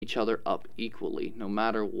each other up equally, no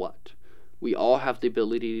matter what. We all have the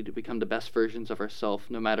ability to become the best versions of ourselves,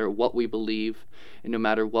 no matter what we believe and no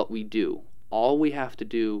matter what we do. All we have to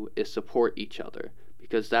do is support each other,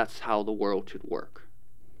 because that's how the world should work.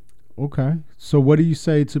 Okay. So what do you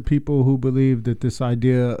say to people who believe that this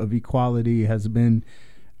idea of equality has been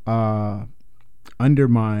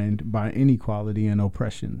undermined by inequality and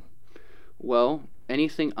oppression? Well,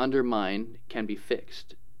 anything undermined can be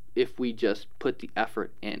fixed if we just put the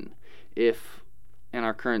effort in. If in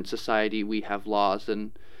our current society we have laws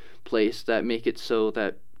in place that make it so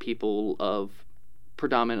that people of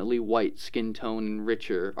predominantly white skin tone and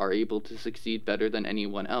richer are able to succeed better than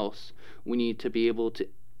anyone else, we need to be able to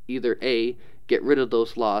either A, get rid of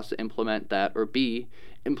those laws to implement that, or B,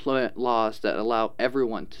 implement laws that allow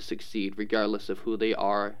everyone to succeed regardless of who they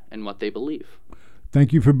are and what they believe.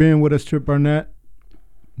 Thank you for being with us, Trip Barnett.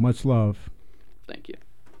 Much love. Thank you.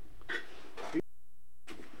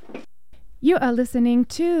 You are listening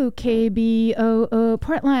to KBOO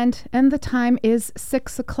Portland, and the time is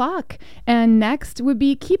 6 o'clock. And next would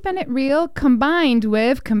be Keepin' It Real combined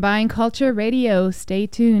with Combined Culture Radio. Stay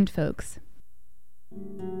tuned, folks.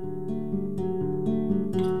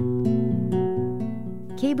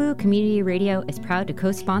 KBOO Community Radio is proud to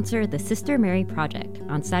co-sponsor the Sister Mary Project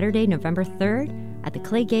on Saturday, November 3rd at the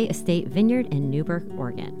Claygate Estate Vineyard in Newburgh,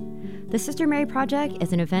 Oregon. The Sister Mary Project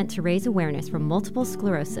is an event to raise awareness for multiple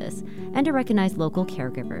sclerosis and to recognize local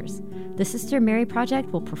caregivers. The Sister Mary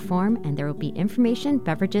Project will perform, and there will be information,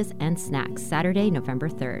 beverages, and snacks Saturday, November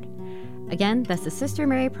 3rd. Again, that's the Sister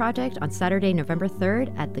Mary Project on Saturday, November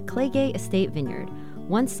 3rd at the Claygate Estate Vineyard,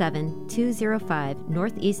 17205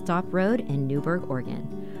 Northeast Stop Road in Newburgh,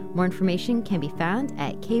 Oregon. More information can be found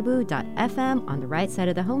at kboo.fm on the right side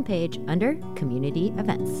of the homepage under Community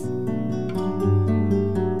Events.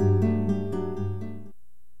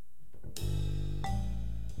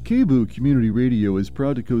 KBOO Community Radio is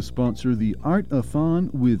proud to co-sponsor the Art-a-thon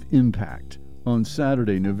with Impact on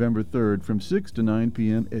Saturday, November 3rd from 6 to 9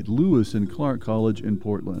 p.m. at Lewis and Clark College in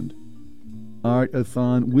Portland.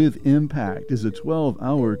 Art-a-thon with Impact is a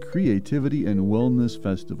 12-hour creativity and wellness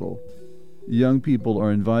festival. Young people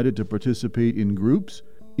are invited to participate in groups.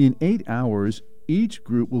 In 8 hours, each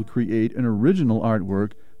group will create an original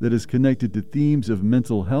artwork that is connected to themes of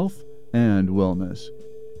mental health and wellness.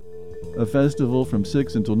 A festival from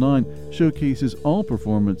 6 until 9 showcases all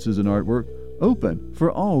performances and artwork, open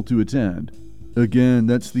for all to attend. Again,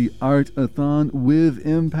 that's the Art-a-thon with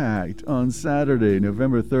Impact on Saturday,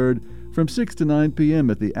 November 3rd from 6 to 9 p.m.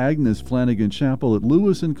 at the Agnes Flanagan Chapel at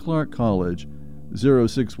Lewis and Clark College,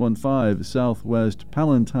 0615 Southwest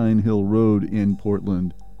Palatine Hill Road in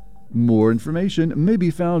Portland. More information may be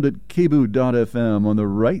found at kboo.fm on the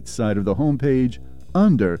right side of the homepage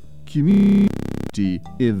under Community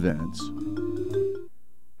Events.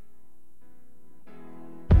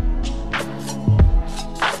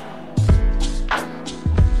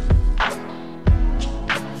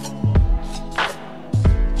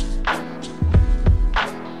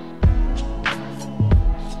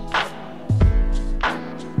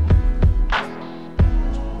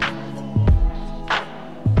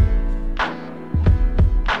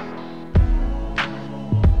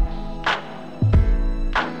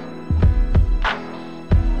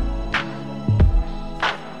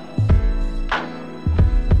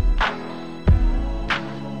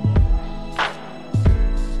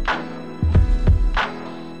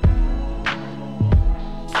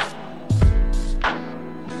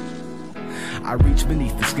 I reach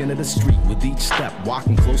beneath the skin of the street with each step,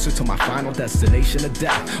 walking closer to my final destination of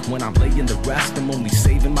death. When I'm laying to rest, I'm only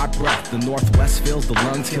saving my breath. The northwest fills the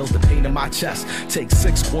lungs, kills the pain in my chest. Take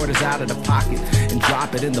 6 quarters out of the pocket and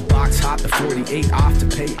drop it in the box. Hop the 48 off to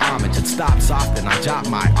pay homage. It stops often. I jot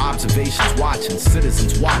my observations, watching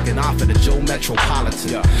citizens walking off of the Joe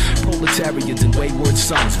Metropolitan. Proletarians and wayward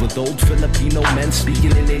sons with old Filipino men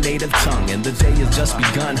speaking in their native tongue. And the day has just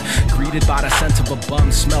begun, greeted by the scent of a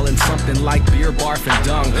bum, smelling something like beer, barf, and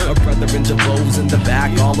dung. A brother in Jabos in the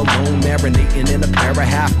back, all alone, marinating in a pair of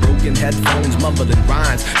half-broken headphones, mumbling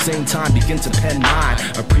rhymes. Same time, begin to pen mine,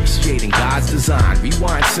 appreciating God's design.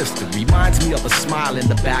 Rewind, sister, reminds me of a smile in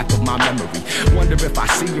the back of my memory. Wonder if I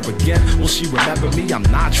see her again, will she remember me? I'm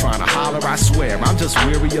not trying to holler, I swear. I'm just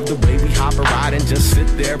weary of the way we hop a ride and just sit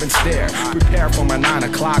there and stare. Prepare for my 9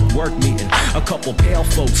 o'clock work meeting. A couple pale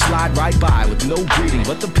folks slide right by with no greeting,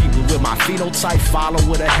 but the people with my phenotype follow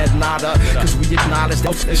with a head nodder. Cause we acknowledge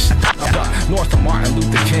that up north of Martin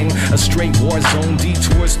Luther King. A straight war zone,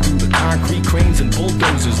 detours through the concrete cranes and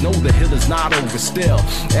bulldozers. Know the hill is not over still.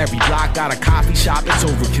 Every block got a coffee shop, it's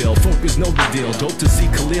overkill. Focus know the deal, dope to see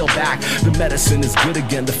Khalil back. The medicine is good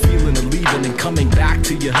again, the feeling of leaving and coming back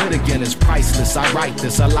to your hood again is priceless. I write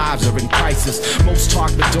this, our lives are in crisis. Most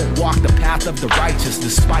talk but don't walk the path of the righteous.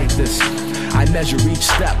 Despite this, I measure each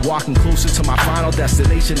step, walking closer to my final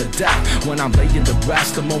destination of death. When I'm laying to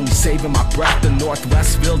rest, I'm only saving my breath. The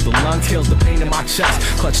northwest fills the lungs, kills the pain in my chest.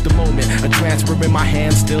 Clutch the moment, a transfer in my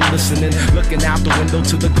hand, still listening. Looking out the window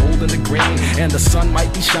to the gold and the green. And the sun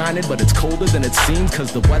might be shining, but it's colder than it seems.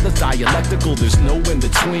 Cause the weather's dialectical, there's no in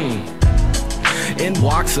between. In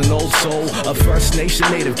walks an old soul, a First Nation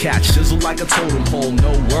native cat, chiseled like a totem pole,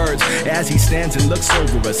 no words. As he stands and looks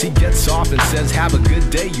over us, he gets off and says, have a good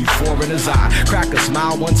day, you four in his eye. Crack a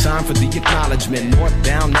smile one time for the acknowledgement.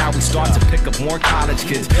 Northbound, now we start to pick up more college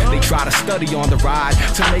kids. They try to study on the ride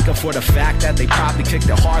to make up for the fact that they probably kicked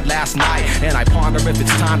it hard last night. And I ponder if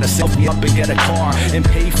it's time to self me up and get a car and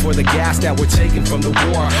pay for the gas that we're taking from the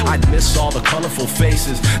war. I'd miss all the colorful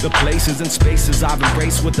faces, the places and spaces I've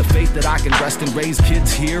embraced with the faith that I can rest and raise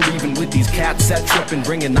kids here, even with these cats set tripping,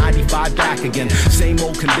 bringing 95 back again. Same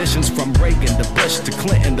old conditions from Reagan to Bush to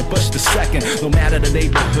Clinton to Bush the second. No matter the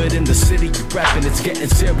neighborhood in the city you reppin', it's getting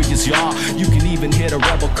serious, y'all. You can even hear the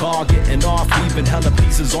rebel car getting off, leaving hella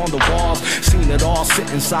pieces on the walls. Seen it all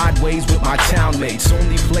sitting sideways with my townmates.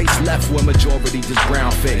 Only place left where majority just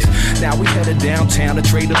brown face. Now we headed downtown to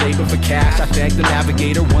trade the labor for cash. I thank the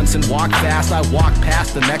navigator once and walk fast. I walk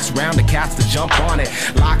past the next round of cats to jump on it.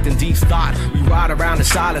 Locked in deep thought, we ride around in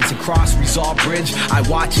silence and cross Resolve Bridge. I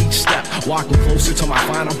watch each step, walking closer to my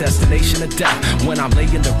final destination of death. When I'm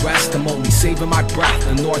laying to rest, I'm only saving my breath.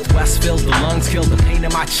 The northwest fills the lungs, kills the pain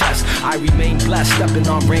in my chest. I remain blessed, stepping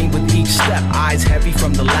on rain with each step. Eyes heavy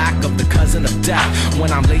from the lack of the cousin of death.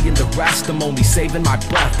 When I'm laying to rest, I'm only saving my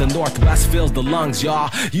breath. The northwest fills the lungs, y'all.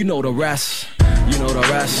 You know the rest. You know the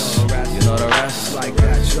rest. You know the rest. It's like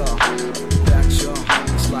that, y'all. That,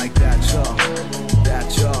 y'all. It's like that, y'all.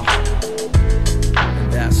 That, y'all.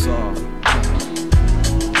 That's all.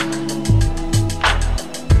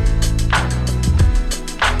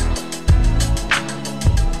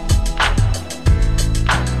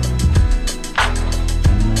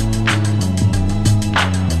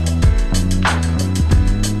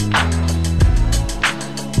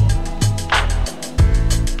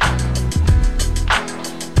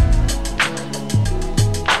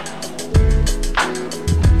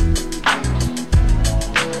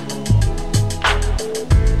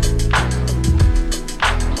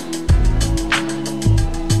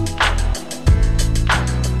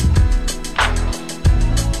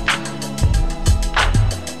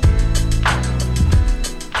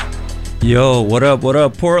 Yo, what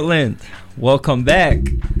up, Portland? Welcome back.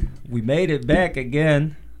 We made it back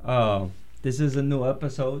again. This is a new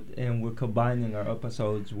episode, and we're combining our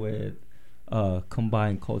episodes with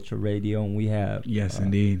Combined Culture Radio, and we have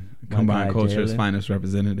indeed, Combined Culture's finest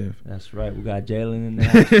representative. That's right. We got Jalen in the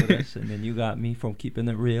house with us, and then you got me from Keepin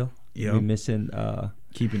It Real. Yep. We're missing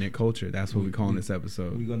Keeping It Culture. That's what we're calling this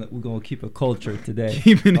episode. We're gonna keep it culture today.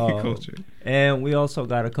 Keeping It Culture. And we also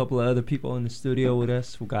got a couple of other people in the studio with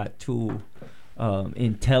us. We got two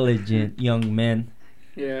intelligent young men.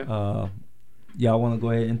 Yeah. Y'all want to go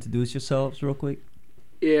ahead and introduce yourselves real quick?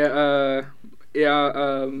 My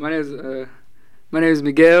name is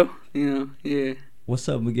Miguel. Yeah. What's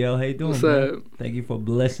up, Miguel? How you doing? What's man? up? Thank you for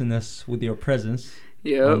blessing us with your presence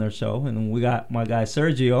Yep. on our show. And then we got my guy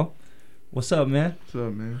Sergio. What's up, man? What's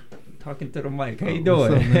up, man? Talking to the mic. How you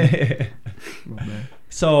doing? What's up, man? My man.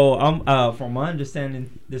 So, from my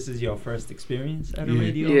understanding, this is your first experience at a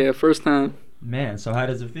radio? Yeah, first time. Man, so how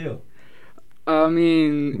does it feel? I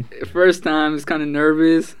mean, first time is kind of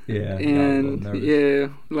nervous. Yeah. And yeah,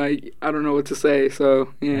 like I don't know what to say.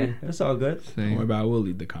 So yeah, Hey, that's all good. Don't worry about it. We'll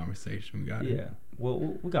lead the conversation. We got it. Yeah.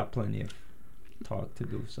 Well, we got plenty of talk to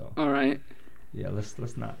do. So all right, yeah, let's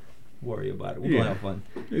not worry about it. We're Yeah. gonna have fun.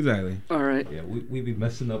 Exactly. all right. Yeah, we be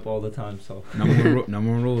messing up all the time. So Number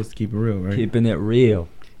one rule is to keep it real, right? keeping it real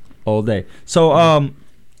all day. So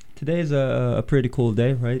today's a pretty cool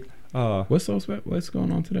day, right? What's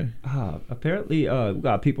going on today? Apparently we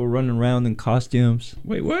got people running around in costumes.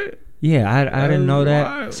 Wait, what? Yeah, I didn't know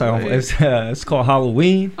that. What? So it's called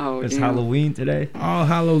Halloween. Oh, It's yeah. Halloween today. All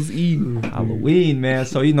Hallows Eve. Halloween, man.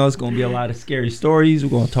 So it's gonna be a lot of scary stories. We're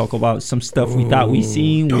gonna talk about some stuff we thought we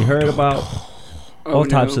seen, we heard about, all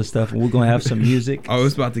types of stuff, and we're gonna have some music. Oh,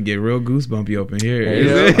 it's about to get real goosebumpy up in here.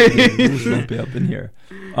 Yeah, goosebumps up in here.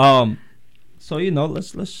 So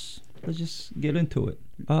let's just get into it.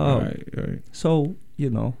 All right. So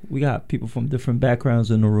we got people from different backgrounds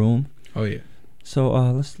in the room. Oh yeah. So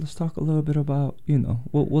let's talk a little bit about,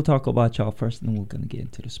 we'll talk about y'all first, and then we're gonna get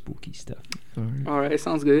into the spooky stuff. All right,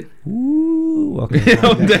 sounds good. Ooh, okay.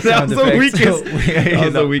 That was the weakest. That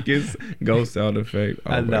was the weakest ghost sound effect.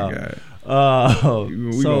 Oh I know. my god.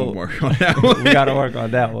 We gonna work on that one. We gotta work on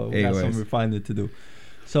that one. We got Anyways. some refinement to do.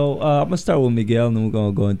 So I'm gonna start with Miguel, and then we're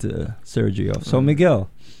gonna go into Sergio. So Miguel,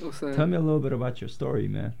 What's that? tell me a little bit about your story,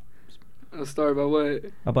 man. A story about what?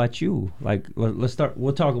 About you. Like, let's start.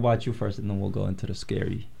 We'll talk about you first, and then we'll go into the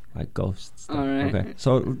scary, like ghosts stuff. All right. Okay.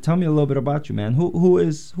 So tell me a little bit about you, man. Who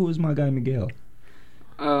is my guy Miguel?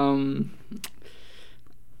 I mean,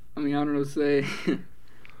 I don't know what to say.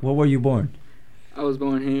 Where were you born? I was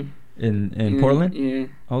born here. In Portland? Yeah.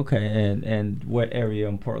 Okay. And what area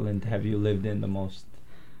in Portland have you lived in the most?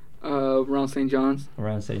 Around St. John's.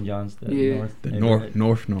 Around St. John's, the Yeah. north. The neighborhood?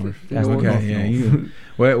 north. That's okay, north. yeah. You,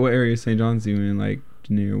 what area of St. John's you in? Like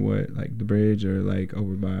near what? Like the bridge or like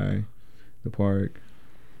over by the park?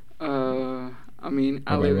 I mean,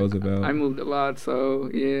 Or by Roosevelt? I moved a lot,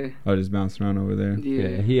 so yeah. Oh, just bouncing around over there.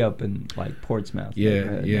 Yeah. He up in like Portsmouth. Yeah,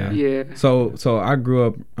 neighborhood, yeah. Yeah. So I grew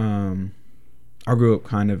up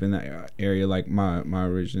kind of in that area. Like my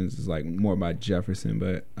origins is like more by Jefferson,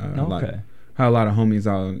 but Okay. had a lot of homies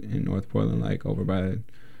out in North Portland, like over by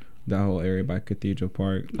that whole area by Cathedral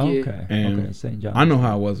Park. Yeah. Okay. And okay. St. John's. I know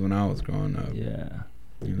how it was when I was growing up. Yeah.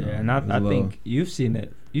 you know, Yeah, and it was I a little- think you've seen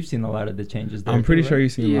it. You've seen a lot of the changes there. I'm pretty too, sure right?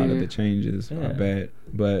 you've seen a lot of Yeah. the changes. I Yeah. bet,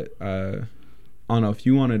 but I don't know if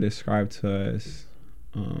you want to describe to us,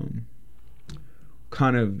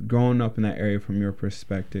 kind of growing up in that area from your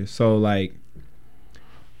perspective. So like,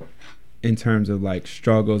 in terms of like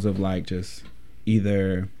struggles of like just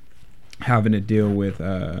either having to deal with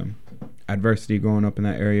adversity growing up in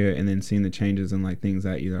that area, and then seeing the changes and like things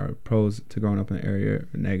that either are pros to growing up in the area or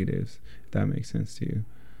negatives. If that makes sense to you.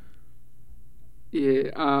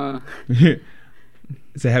 Yeah.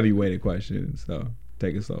 It's a heavy weighted question, so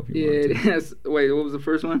take it slow if you Yeah. want to. That's, wait, what was the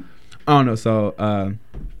first one? I don't know. So,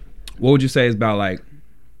 what would you say is about like,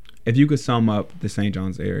 if you could sum up the St.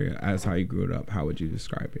 John's area as how you grew up, how would you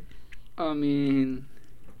describe it? I mean,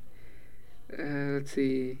 let's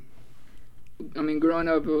see. I mean, growing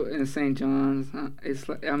up in St. John's, it's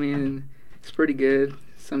like, I mean, it's pretty good.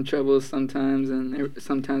 Some troubles sometimes, and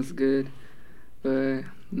sometimes good. But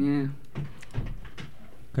yeah.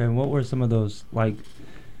 Okay, and what were some of those like?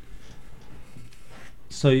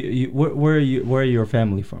 So where are your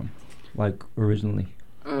family from, like originally?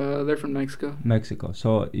 They're from Mexico. Mexico.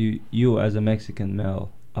 So you as a Mexican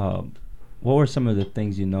male, what were some of the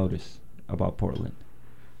things you noticed about Portland?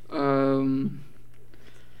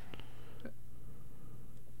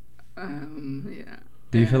 Yeah.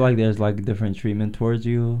 Do you feel like there's like different treatment towards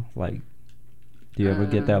you? Like, do you ever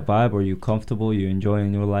get that vibe? Are you comfortable? You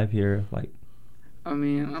enjoying your life here? Like, I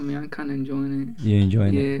mean, I'm kind of enjoying it. you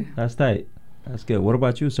enjoying it? Yeah. That's tight. That's good. What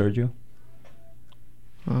about you, Sergio?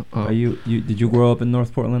 Are you did you grow up in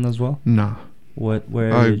North Portland as well? Nah. Where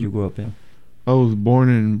did you grow up in? I was born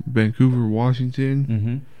in Vancouver, Washington.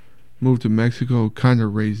 Mm-hmm. Moved to Mexico, kind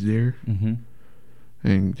of raised there, Mm-hmm.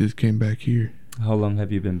 and just came back here How long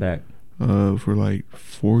have you been back? for like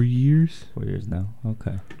 4 years. 4 years now.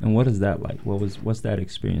 Okay. And what is that like? What's that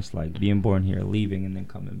experience like? Being born here, leaving, and then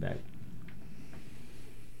coming back.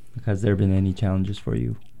 Has there been any challenges for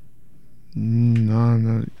you? No,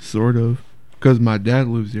 not sort of. Because my dad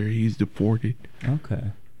lives there. He's deported.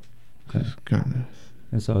 Okay. Okay. Just kind of.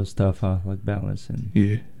 And so it's tough, huh? Like balancing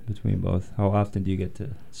Yeah. between both. How often do you get to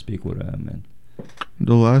speak with him? And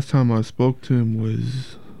The last time I spoke to him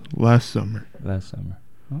was last summer. last summer.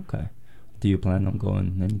 Okay. Do you plan on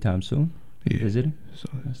going anytime soon? Yeah. Visiting? So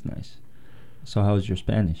That's nice. So how's your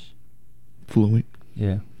Spanish? fluent.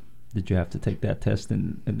 Yeah. Did you have to take that test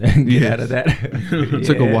and then get Yes. out of that? It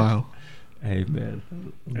took a Yeah. while. Hey man.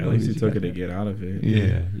 At least you took got it to that. get out of it.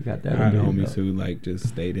 Yeah. You got I that. had under your homies belt. who like just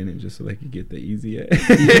stayed in it just so they could get the easy.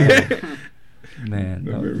 Man.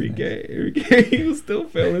 that Remember was nice. Enrique, he was still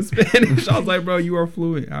failing Spanish. I was like, bro, you are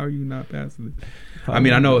fluent. How are you not passing it? I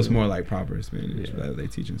mean, I know it's more like proper Spanish Yeah. that they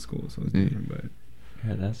teach in school, so it's Yeah. different. But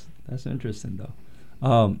Yeah, that's interesting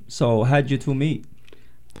though. So how'd you two meet?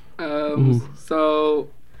 Ooh. So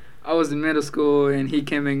I was in middle school and he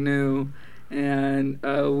came in new, and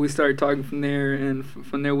we started talking from there, and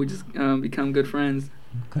from there we just become good friends.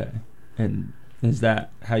 Okay. And is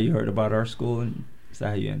that how you heard about our school, and is that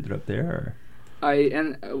how you ended up there? Or?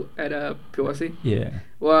 At PYC. Yeah.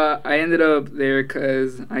 Well, I ended up there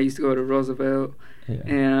because I used to go to Roosevelt, Yeah.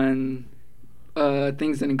 and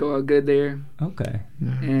things didn't go out good there, Okay.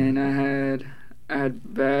 and I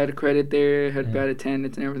had bad credit there, had Yeah. bad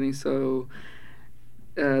attendance and everything. So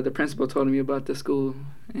the principal told me about the school,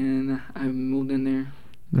 and I moved in there.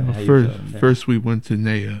 No, How you first, feeling there? first we went to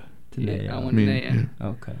Naya. Today, I yeah. went Me, to Naya. yeah.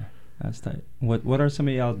 Okay, that's tight. What are some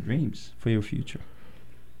of y'all dreams for your future?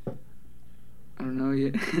 I don't know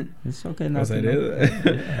yet. It's okay I not was to like,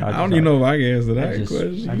 know. I don't even know if I can answer that I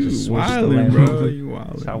question. just You switched the wildin', language. bro. You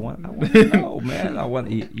So I wildin'. want to know, man. I want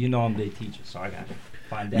you know I'm their teacher, so I gotta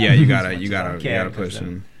find out. Yeah, you as gotta, much you as I gotta, you can, gotta 'cause push then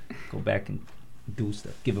them. Go back and do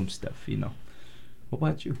stuff, give them stuff, you know. What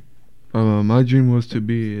about you? My dream was to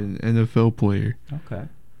be an NFL player. Okay.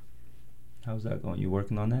 How's that going? You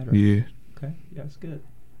working on that? Or? Yeah, Okay, yeah, that's good.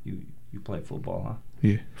 You play football, huh?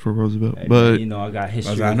 yeah, for Roosevelt. Hey, But man, you know I got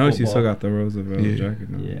history. I of know she football. still got the Roosevelt Yeah. jacket.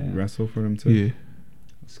 No? Yeah. Wrestle for them too. yeah,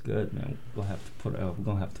 It's good, man. We're gonna have to we're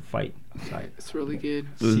gonna have to fight. Like, It's really good.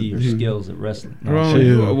 see your Yeah. skills at wrestling. No, Bro, I'm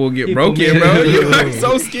kidding. Yeah. we'll get He broken, put me bro. in- You are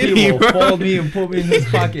so skinny, He will bro. fold me and put me in his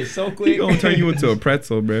pocket so quick. He gonna turn you into a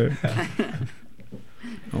pretzel, bro.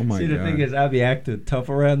 Oh my See, the god. thing is, I be acting tough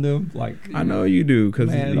around them, like I know you do, cause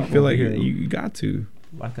Man, you I'm feel over like here. you got to.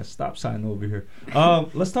 like a stop sign over here.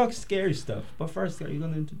 Let's talk scary stuff. But first, are you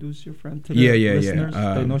gonna introduce your friend to the Yeah. listeners?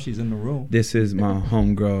 They know she's in the room. This is my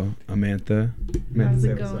homegirl, Amantha. How's say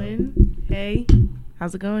it what's up. going? Hey,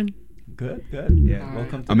 how's it going? Good. Yeah.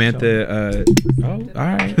 Welcome to the show. Amantha. All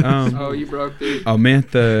right. Oh, you broke it.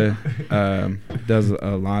 Amantha does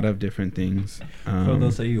a lot of different things. For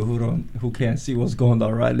those of you who can't see what's going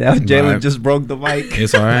on right now, Jalen just broke the mic.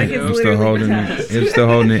 It's all right. Like it's I'm still literally holding it. attached. It's still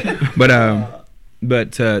holding it.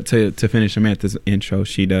 But to finish Amantha's intro,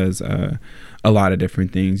 she does a lot of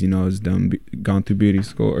different things. You know, has gone through beauty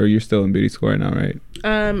school, or you're still in beauty school right now, right?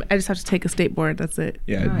 I just have to take a state board. That's it.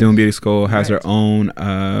 Yeah, Nice. doing beauty school. Has her Right. own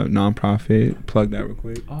nonprofit. Plug that real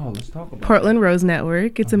quick. Oh, let's talk about Portland Rose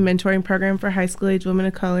Network. It's a mentoring program for high school age women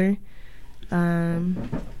of color. It's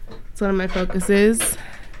one of my focuses,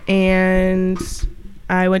 and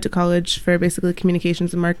I went to college for basically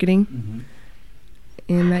communications and marketing. Mm-hmm.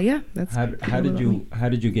 And that's How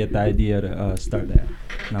did you get the idea to start that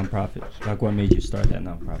nonprofit? Like, what made you start that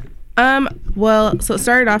nonprofit? Well, so it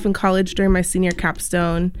started off in college during my senior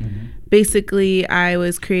capstone. Mm-hmm. Basically, I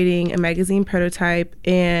was creating a magazine prototype,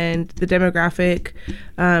 and the demographic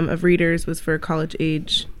of readers was for college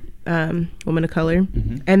age women of color.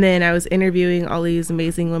 Mm-hmm. And then I was interviewing all these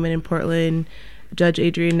amazing women in Portland, Judge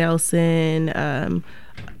Adrienne Nelson,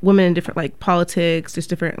 women in different like politics, just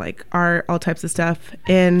different like art, all types of stuff.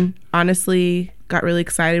 And honestly, got really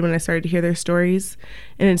excited when I started to hear their stories,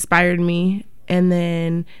 and it inspired me. And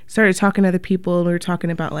then started talking to other people, and we were talking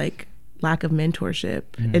about like lack of mentorship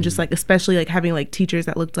and just like especially like having like teachers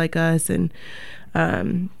that looked like us and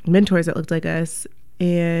mentors that looked like us.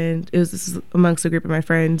 And this is amongst a group of my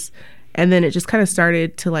friends. And then it just kind of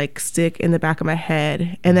started to like stick in the back of my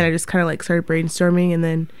head. And then I just kind of like started brainstorming. And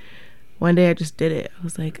then one day I just did it. I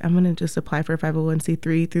was like, I'm going to just apply for a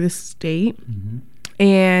 501c3 through the state,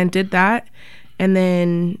 and did that. And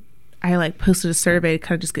then I like posted a survey to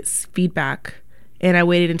kind of just get feedback. And I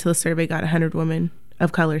waited until the survey got 100 women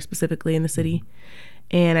of color specifically in the city.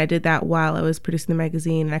 And I did that while I was producing the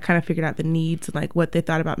magazine. And I kind of figured out the needs and like what they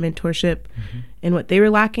thought about mentorship and what they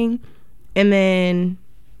were lacking. And then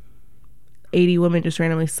 80 women just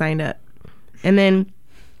randomly signed up. And then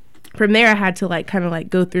from there, I had to like kind of like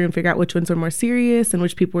go through and figure out which ones were more serious and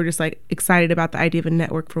which people were just like excited about the idea of a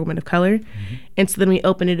network for women of color. And so then we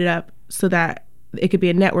opened it up so that it could be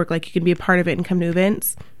a network, like you can be a part of it and come to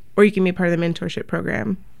events, or you can be a part of the mentorship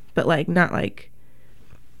program, but like not like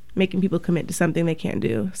making people commit to something they can't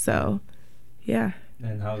do. So, yeah.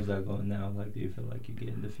 And how's that going now? Like, do you feel like you're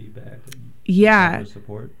getting the feedback and Yeah,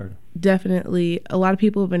 support? Or? definitely. A lot of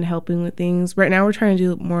people have been helping with things. Right now, we're trying to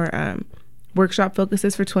do more workshop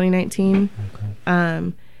focuses for 2019,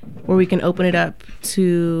 where we can open it up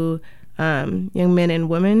to young men and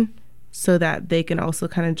women so that they can also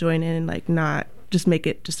kind of join in and like not just make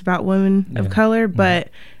it just about women of color, but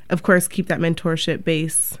of course keep that mentorship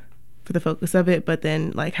base for the focus of it, but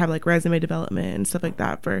then like have like resume development and stuff like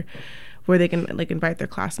that for where they can like invite their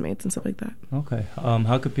classmates and stuff like that. Okay.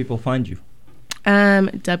 How could people find you?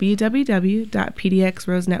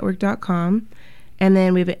 www.pdxrosenetwork.com, and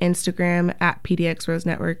then we have an Instagram at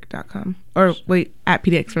pdxrosenetwork.com, or wait, at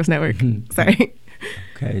pdxrosenetwork. Sorry.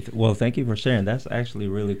 Okay. Well, thank you for sharing. That's actually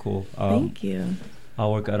really cool. Thank you. I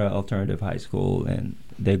work at an alternative high school, and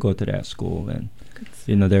they go to that school, and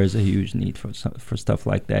you know there's a huge need for stuff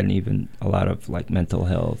like that, and even a lot of like mental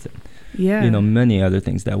health, and, Yeah. you know, many other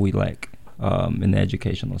things that we lack in the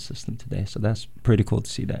educational system today. So that's pretty cool to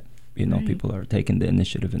see that, you know, Right. people are taking the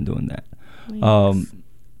initiative and doing that. Thanks.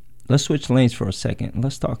 Let's switch lanes for a second.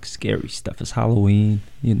 Let's talk scary stuff. It's Halloween.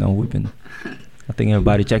 You know, I think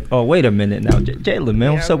everybody checked. Oh, wait a minute now, Jalen,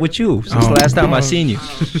 man, what's up with you? Since Oh, last time I oh. seen you,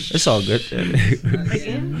 it's all good.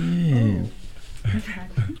 Again?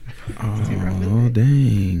 Oh,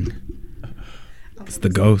 dang. It's the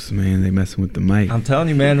ghosts, man. They messing with the mic. I'm telling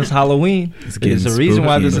you, man, it's Halloween. It's getting There's a reason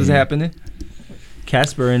why this spooky. is happening.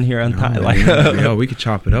 Casper in here untied. No, Like, man. Yo, we could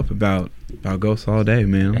chop it up about ghosts all day,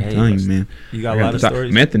 man. I'm Hey, telling you, man. you got a lot of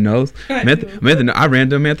stories. Mantha knows. I ran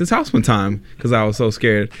to Mantha's house one time because I was so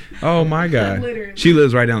scared. Oh my God. She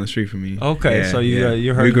lives right down the street from me. Okay, Yeah, so you yeah.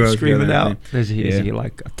 you We heard grew him up screaming together, out. man. Is he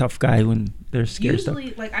like a tough guy when they're scared stuff?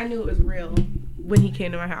 Usually, like, I knew it was real when he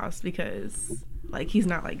came to my house because, like, he's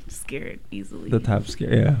not, like, scared easily. The type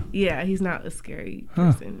scare, yeah. Yeah, he's not a scary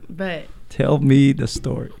Huh. person. But Tell me the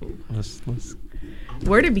story. Let's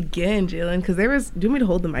where to begin, Jalen? Because do you want me to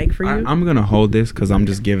hold the mic for you? I'm gonna hold this because I'm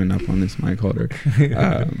just giving up on this mic holder.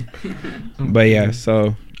 But yeah,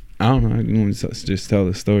 so I don't know. You want to just tell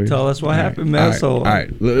the story? Tell us what All happened, man. All right, So all right.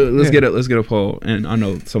 Let's get a poll, and I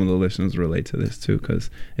know some of the listeners relate to this too because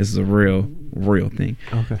this is a real thing.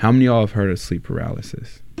 Okay. How many of y'all have heard of sleep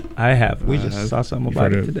paralysis? I have. We just saw something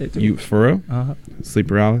about it today too. You for real? Uh-huh. Sleep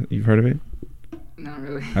paralysis? You've heard of it? Not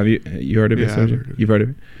really. Have you heard of it, Yeah, I've Sergio? heard of it. You've heard of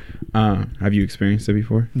it? Have you experienced it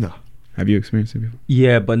before? No. Have you experienced it before?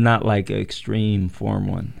 Yeah, but not like an extreme form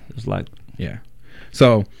one. It's like Yeah.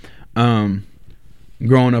 So,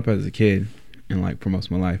 growing up as a kid and like for most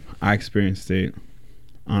of my life, I experienced it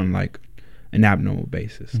on like an abnormal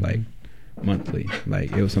basis, like monthly.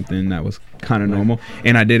 Like it was something that was kind of normal,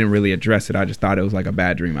 and I didn't really address it. I just thought it was like a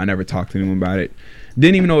bad dream. I never talked to anyone about it.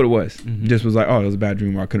 Didn't even know what it was. Just was like, oh, it was a bad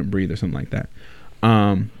dream, or I couldn't breathe, or something like that.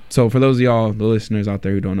 So for those of y'all, the listeners out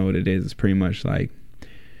there who don't know what it is, it's pretty much like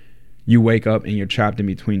you wake up and you're trapped in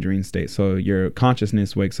between dream states. So your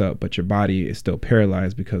consciousness wakes up, but your body is still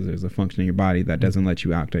paralyzed because there's a function in your body that doesn't let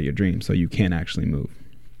you act out your dream. So you can't actually move.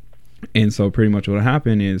 And so pretty much what will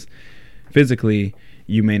happen is physically,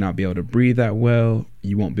 you may not be able to breathe that well.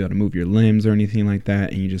 You won't be able to move your limbs or anything like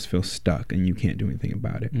that. And you just feel stuck and you can't do anything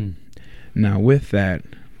about it. Now with that,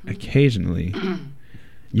 occasionally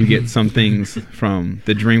you get some things from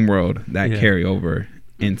the dream world that carry over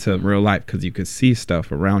into real life because you could see stuff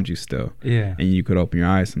around you still. Yeah. And you could open your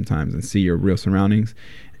eyes sometimes and see your real surroundings.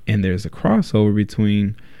 And there's a crossover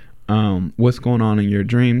between what's going on in your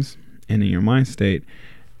dreams and in your mind state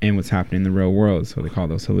and what's happening in the real world. So they call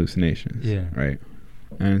those hallucinations. Yeah. Right.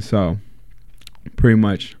 And so pretty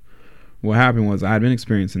much what happened was I had been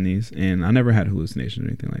experiencing these and I never had hallucinations or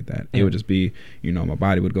anything like that. It would just be, my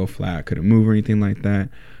body would go flat. I couldn't move or anything like that.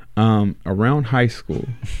 Around high school.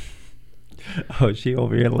 Oh, she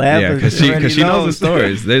over here laughing. Yeah, because she knows the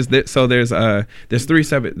stories. There's three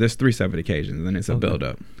separate occasions, and it's a build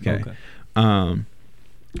up. Okay.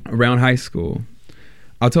 Around high school,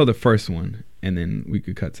 I'll tell the first one, and then we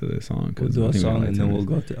could cut to the song. We'll do a song and then we'll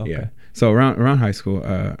go to. Okay. Yeah. So around high school,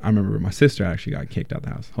 I remember my sister actually got kicked out the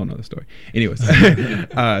house. Whole nother story. Anyways,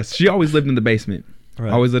 she always lived in the basement.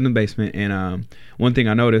 Right. Always lived in the basement, and one thing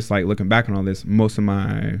I noticed, like looking back on all this, most of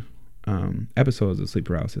my episodes of sleep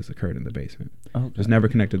paralysis occurred in the basement. Okay. Just never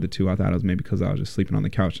connected the two. I thought it was maybe because I was just sleeping on the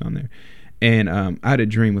couch down there. And I had a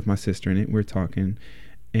dream with my sister in it. We're talking,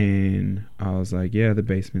 and I was like, yeah, the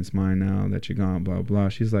basement's mine now that you're gone, blah, blah.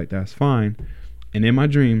 She's like, that's fine. And in my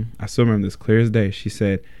dream, I still remember this clear as day. She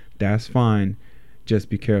said, that's fine. Just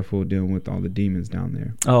be careful dealing with all the demons down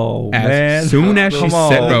there. Oh, as soon as she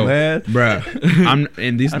said,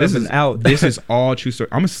 this is all true story.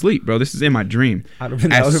 I'm asleep, bro. This is in my dream.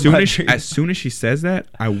 As soon as she says that,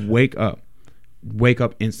 I wake up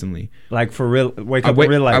instantly. Like for real, wake up in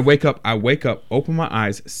real life. I wake up, open my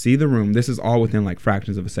eyes, see the room. This is all within like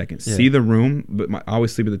fractions of a second. Yeah. See the room, but I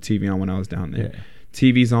always sleep with the TV on when I was down there. Yeah.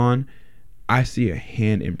 TV's on. I see a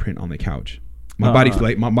hand imprint on the couch. My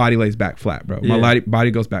body lays back flat, bro. Yeah. My body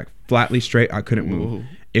goes back flatly straight. I couldn't move.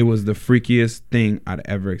 It was the freakiest thing I'd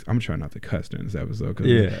ever. I'm trying not to cuss during this episode,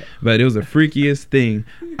 but it was the freakiest thing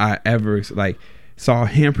I ever saw a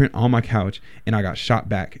handprint on my couch, and I got shot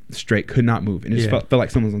back straight. Could not move, and it just felt like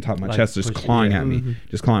someone was on top of my chest, just clawing at me,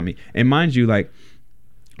 just clawing me. And mind you, like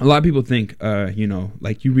a lot of people think,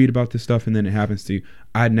 like you read about this stuff and then it happens to you.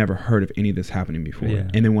 I'd never heard of any of this happening before. Yeah.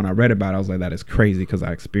 And then when I read about it, I was like, that is crazy because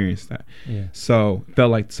I experienced that. Yeah. So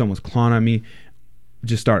felt like someone was clawing at me.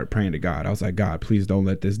 Just started praying to God. I was like, God, please don't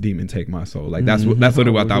let this demon take my soul. Like that's what I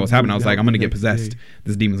thought was happening. I was like, I'm gonna get possessed.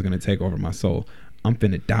 This demon's gonna take over my soul. I'm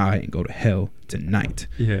finna die and go to hell tonight.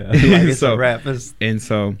 Yeah. Like it's a rap. And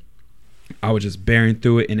so I was just bearing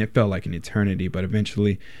through it, and it felt like an eternity. But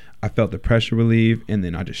eventually I felt the pressure relieve, and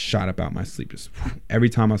then I just shot up out my sleep. Just every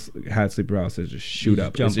time I had sleep paralysis, just shoot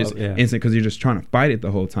up. It's just instant because you're just trying to fight it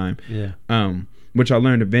the whole time. Yeah. which I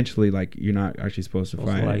learned eventually, like, you're not actually supposed to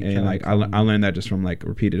fight. And like I learned that just from like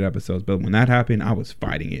repeated episodes. But when that happened, I was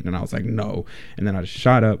fighting it, and I was like, no. And then I just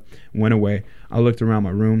shot up, went away. I looked around my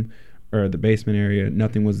room or the basement area.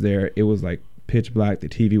 Nothing was there. It was like pitch black. The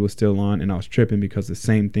TV was still on, and I was tripping because the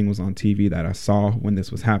same thing was on TV that I saw when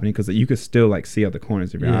this was happening, because you could still like see out the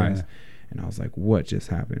corners of your eyes. And I was like, what just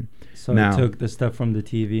happened? So you took the stuff from the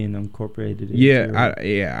TV and incorporated it.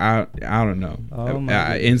 I don't know.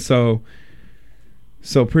 And so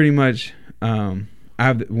pretty much,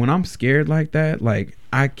 when I'm scared like that, like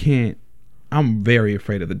I'm very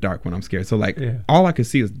afraid of the dark when I'm scared. So like all I could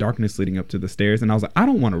see is darkness leading up to the stairs, and I was like, I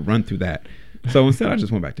don't want to run through that. So instead, I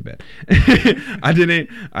just went back to bed. I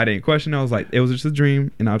didn't question. I was like, it was just a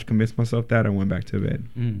dream, and I was convinced myself that I went back to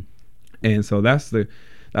bed. And so that's the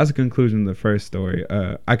conclusion of the first story.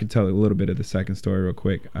 I could tell a little bit of the second story real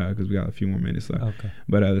quick because we got a few more minutes left. Okay.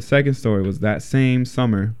 But the second story was that same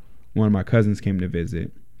summer, one of my cousins came to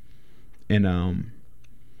visit, and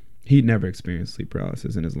he'd never experienced sleep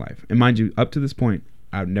paralysis in his life. And mind you, up to this point,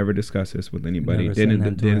 I've never discussed this with anybody.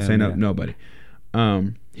 Didn't say nobody.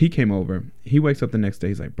 He came over. He wakes up the next day.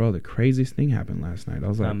 He's like, bro, the craziest thing happened last night. I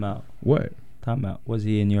was like, Time out. What? Time out. Was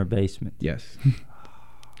he in your basement? Yes.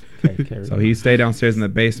 Okay, so he stayed downstairs in the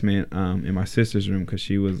basement in my sister's room because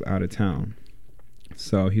she was out of town.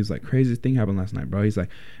 So he was like, craziest thing happened last night, bro. He's like,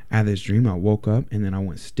 I had this dream. I woke up, and then I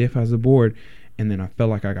went stiff as a board, and then I felt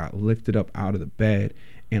like I got lifted up out of the bed,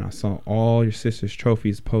 and I saw all your sister's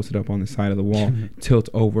trophies posted up on the side of the wall, tilt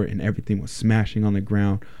over, and everything was smashing on the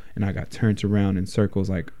ground, and I got turned around in circles,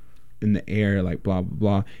 like in the air, like blah, blah,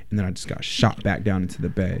 blah, and then I just got shot back down into the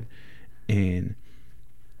bed. And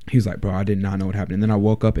he was like, bro, I did not know what happened. And then I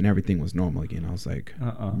woke up and everything was normal again. I was like,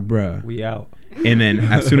 bruh. We out. And then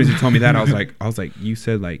as soon as he told me that, I was like, you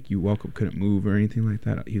said like you woke up, couldn't move or anything like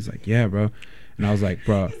that? He's like, yeah, bro. And I was like,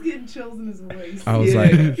 bro. He's getting chills in his voice. I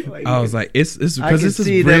was like, it's because this is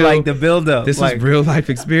real. Like the build up. This is real life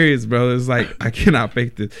experience, bro. It's like, I cannot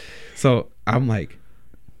fake this. So I'm like,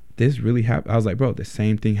 this really happened. I was like, bro, the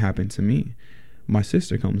same thing happened to me. My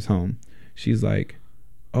sister comes home. She's like,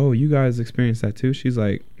 oh, you guys experienced that too? She's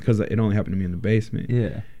like, because it only happened to me in the basement.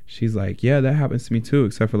 Yeah. She's like, yeah, that happens to me too,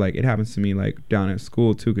 except for like it happens to me like down at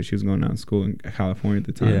school too, because she was going down to school in California at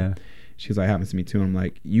the time. Yeah. She's like, happens to me too. And I'm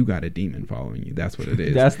like, you got a demon following you. That's what it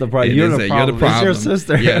is. That's the problem. You're the problem. It's your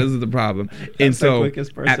sister. Yeah, this is the problem. And so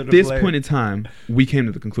at this point in time, we came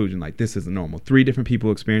to the conclusion, like, this isn't normal. 3 different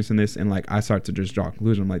people experiencing this. And like, I start to just draw a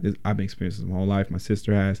conclusion. I'm like, I've been experiencing this my whole life. My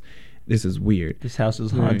sister has. This is weird. This house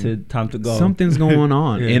is haunted. Time to go. Something's going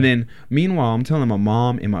on. And then meanwhile, I'm telling my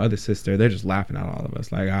mom and my other sister, they're just laughing at all of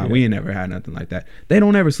us. Like, we ain't never had nothing like that. They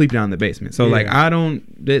don't ever sleep down in the basement. So like,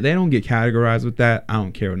 they don't get categorized with that. I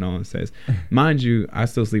don't care what no one says. Mind you, I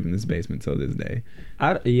still sleep in this basement till this day.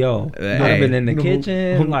 I'd have been in the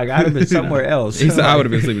kitchen. Like, I'd have been somewhere else. I would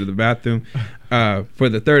have been sleeping in the bathroom. For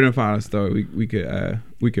the third and final story, we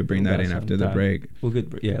could bring that in after the break.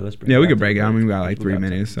 Let's bring it. Yeah, we could break it. I mean, we got like 3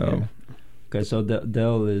 minutes, so. Yeah. Okay, so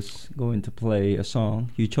Del is going to play a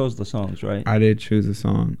song. You chose the songs, right? I did choose a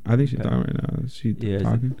song. I think she's talking right now. Is she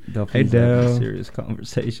talking? Hey, Del. Serious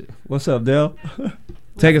conversation. What's up, Del?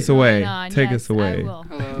 Take us away. Take us away,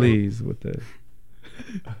 please. With the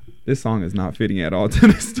this song is not fitting at all to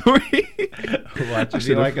the story. Watch it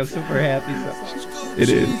be like a super happy song. It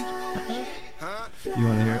is. You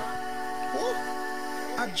want to hear it?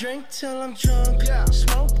 I drink till I'm drunk,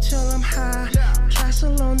 smoke till I'm high,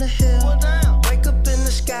 castle on the hill, wake up in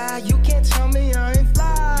the sky, you can't tell me I ain't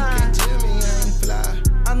fly. You can't tell me I ain't fly.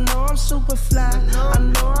 I know I'm super fly, I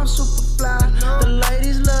know I'm super fly. The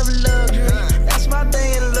ladies love luxury, that's why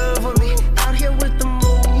they in love with me. Out here with the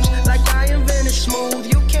moves, like I invented smooth.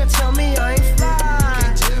 You can't tell me I ain't fly. You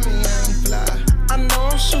can't tell me I ain't fly. I know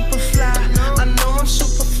I'm super fly, I know I'm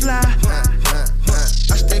super fly.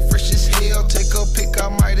 I stay fresh as hell, take a pic, I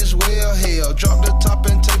might as well. Hell, drop the top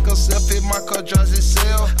and take a selfie, my car drives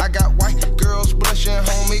itself. I got white girls blushing,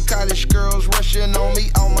 homie, college girls rushing on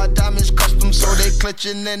me. All my diamonds custom, so they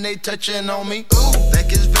clutching and they touching on me. Ooh,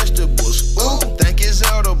 think it's vegetables, ooh, think it's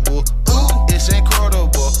edible, ooh, it's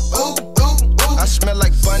incredible, ooh, ooh, ooh. I smell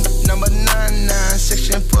like bun number 99,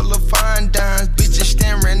 section full of fine dimes. Bitches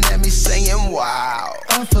staring at me saying, wow.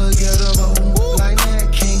 Unforgettable, like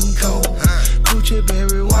that King Cole. Gucci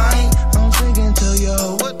berry wine, I'm singing to you.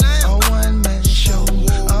 A one-man show,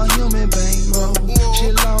 a human bankroll. She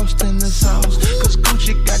lost in the sauce, cause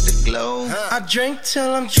Gucci got the glow. I drink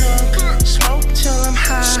till I'm drunk, smoke till I'm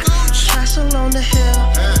high, castle on the hill,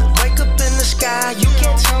 wake up in the sky. You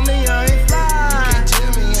can't tell me I ain't fly. You can't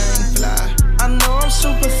tell me I ain't fly. I know I'm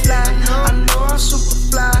super fly, I know I'm super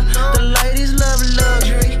fly. The ladies love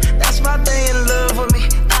luxury, that's why they in love.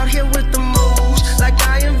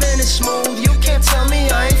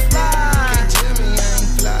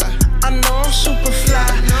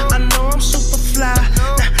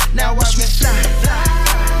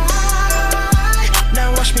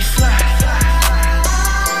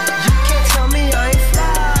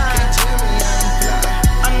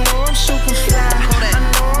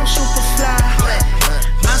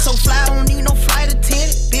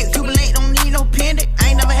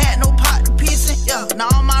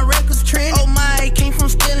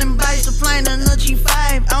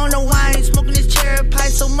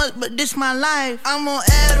 but this my life. I'm on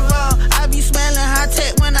Adderall. I be smelling high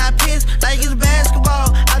tech when I piss, like it's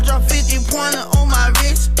basketball. I drop 50-pointer on my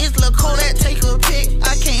wrist. It's Lil' Kodak, take a pic.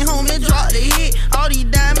 I came home and dropped the hit. All these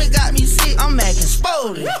diamonds got me sick. I'm acting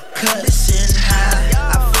spotted. Cut it sitting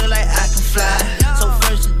high. I feel like I can fly. So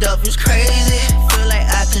first the duff is crazy. Feel like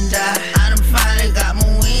I can die. I done finally got my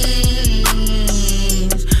wings.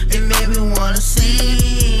 It made me wanna sing.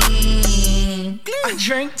 I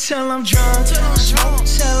drink till I'm drunk, smoke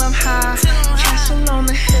till I'm high. Castle on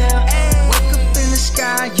the hill, wake up in the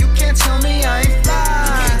sky. You can't tell me I ain't fly.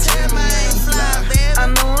 I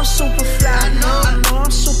know I'm super fly. I know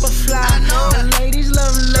I'm super fly. The ladies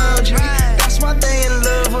love luxury. That's why they in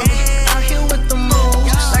love with me. Out here with the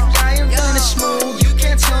moves, like I am done and smooth. You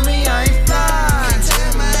can't tell me I ain't fly.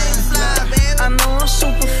 I know I'm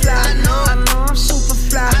super fly. I know I'm super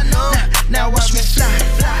fly. Now watch me fly.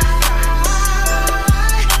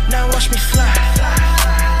 Now watch me fly.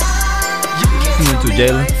 Listening to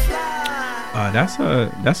Jalen. That's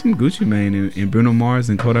some Gucci Mane and Bruno Mars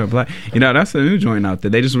and Kodak Black. You know, that's a new joint out there.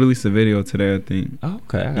 They just released a video today, I think. Oh,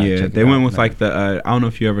 okay. Yeah, they went with like the I don't know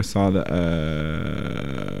if you ever saw the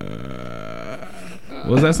what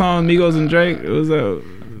was that song, Migos and Drake? It was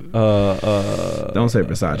don't say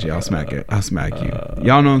Versace, I'll smack it. I'll smack you.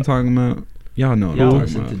 Y'all know what I'm talking about? Y'all know what I'm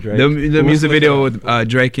talking about. The music video with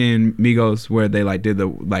Drake and Migos where they like did the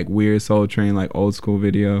like weird Soul Train like old school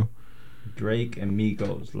video. Drake and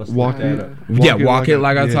Migos. Let's Walk look that it. up. Walk it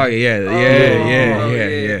like I talk it. Yeah.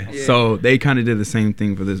 Yeah. So they kind of did the same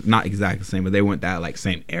thing for this, not exactly the same, but they went that like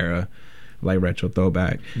same era, like retro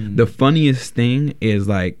throwback. The funniest thing is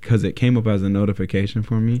like, cause it came up as a notification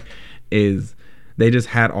for me, is they just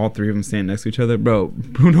had all three of them standing next to each other. Bro,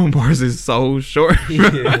 Bruno Mars is so short. They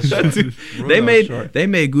made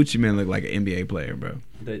Gucci Mane look like an NBA player, bro.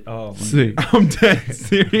 I'm dead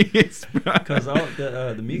serious, bro. Because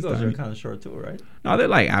the Migos are kind of short too, right? No, they're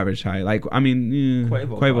like average height. Like I mean,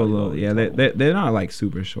 Quavo a little. Yeah, they're not like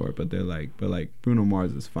super short, but they're like, Bruno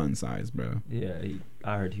Mars is fun size, bro. Yeah,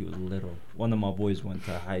 I heard he was little. One of my boys went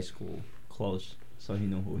to high school close, so he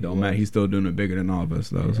knew who he was. Don't matter. He's still doing it bigger than all of us,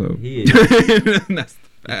 though. Yeah, so he is. That's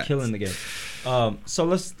He's killing the game. So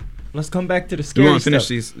let's come back to the scary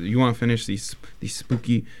stuff. You want to finish these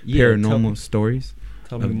spooky Yeah, paranormal stories?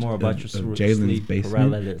 Tell me more about your Jalen's sleep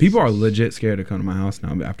basement. paralysis. People are legit scared to come to my house now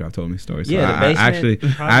after I've told them these stories. So Yeah, the I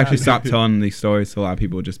basement. actually stopped telling these stories to a lot of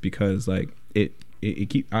people just because like it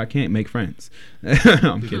I can't make friends.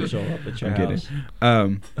 I'm kidding. Show up at your I'm house.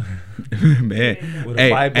 kidding. Man, With a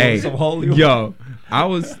Bible and some holy water.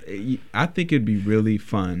 I think it'd be really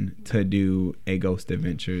fun to do a Ghost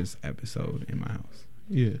Adventures episode in my house.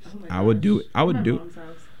 Yes. I would do it.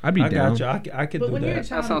 I'd be down. Got you. I could do that.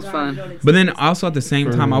 That sounds fun. But then also at the same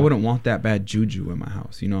time, I wouldn't want that bad juju in my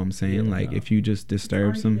house. You know what I'm saying? Like if you just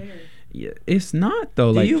disturb some. Yeah, it's not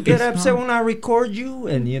though. Do like you get it's upset not. when I record you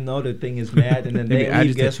and you know the thing is mad and then they I leave?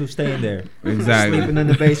 just- Guess who's staying there? Exactly. Sleeping in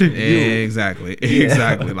the basement. You. Exactly.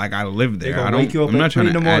 Exactly. Like I live They there. gonna I don't. wake you up I'm at not trying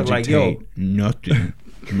 3 to in the morning, like, agitate yo. nothing.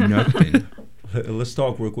 Nothing. Let's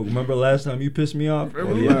talk real quick. Remember last time you pissed me off?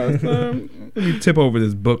 Last time. Let me tip over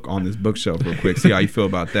this book on this bookshelf real quick. See how you feel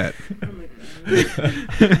about that.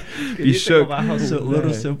 You shook. about how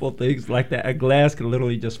little simple things like that. A glass can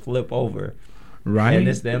literally just flip over. Right. And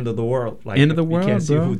it's the end of the world. Like End of the you world, can't see bro. who